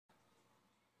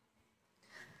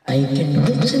I can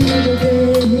wait another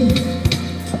day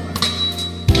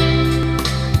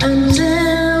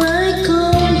until I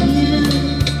call you.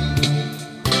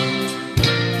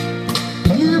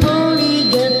 You've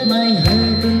only got my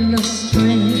heart on a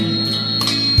string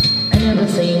and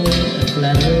everything a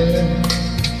flutter.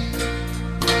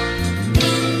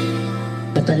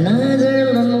 But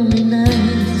another lonely night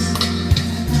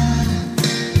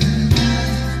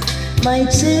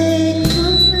might take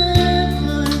forever.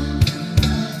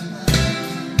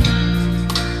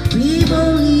 We've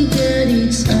only got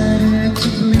each other to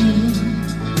blame,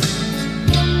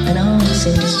 and all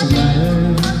seems to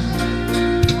matter.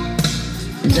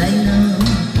 And I know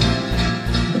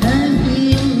that I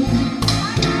will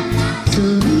to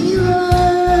be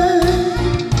right.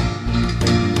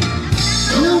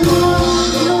 No more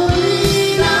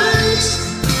lonely nights,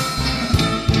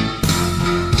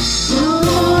 no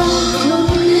more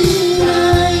lonely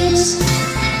nights.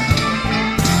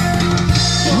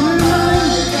 You're my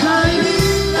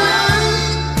guiding light,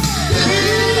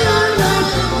 living your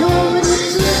life, no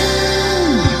mistake.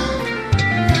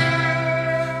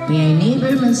 May I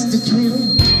never miss the thrill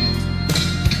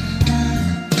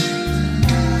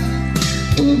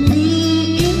of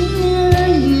being near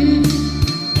you,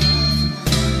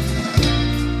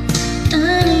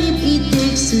 and if it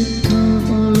takes a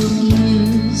couple of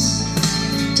years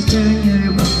to turn your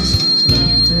box to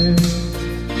laughter,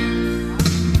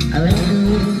 I will do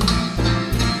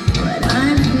what I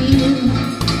feel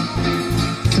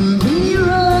to be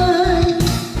right.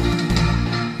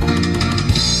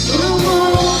 No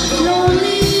more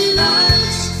lonely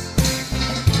nights,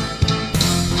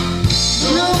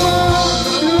 no more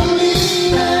lonely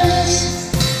nights.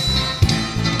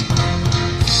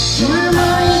 You're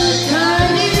my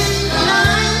guiding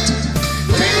light,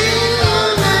 living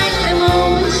all night, I'm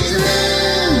always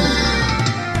there.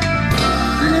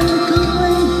 And I'm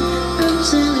going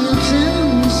until you tell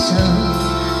me so.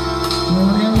 No,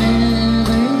 I'll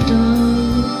never go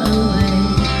away.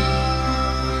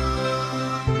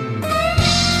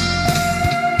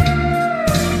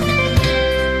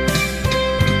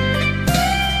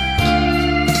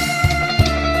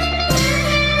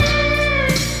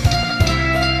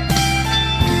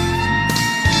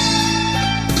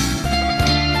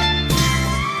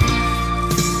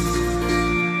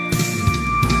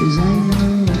 Cause I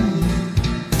know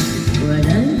what I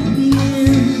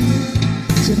feel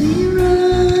to be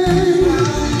right.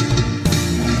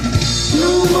 No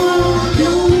more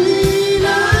lonely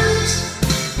nights,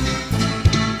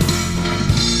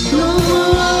 no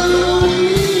more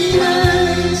lonely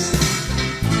nights.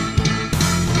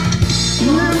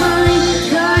 You're my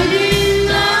guiding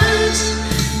light,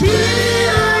 day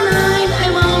or night,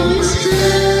 I'm always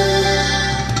there.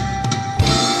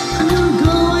 And I'm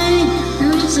going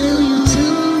until you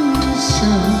tell me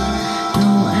so. No,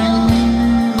 I'll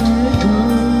never go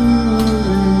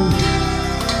away.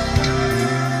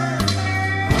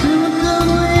 I'm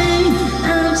going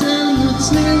until you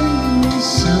tell me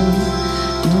so.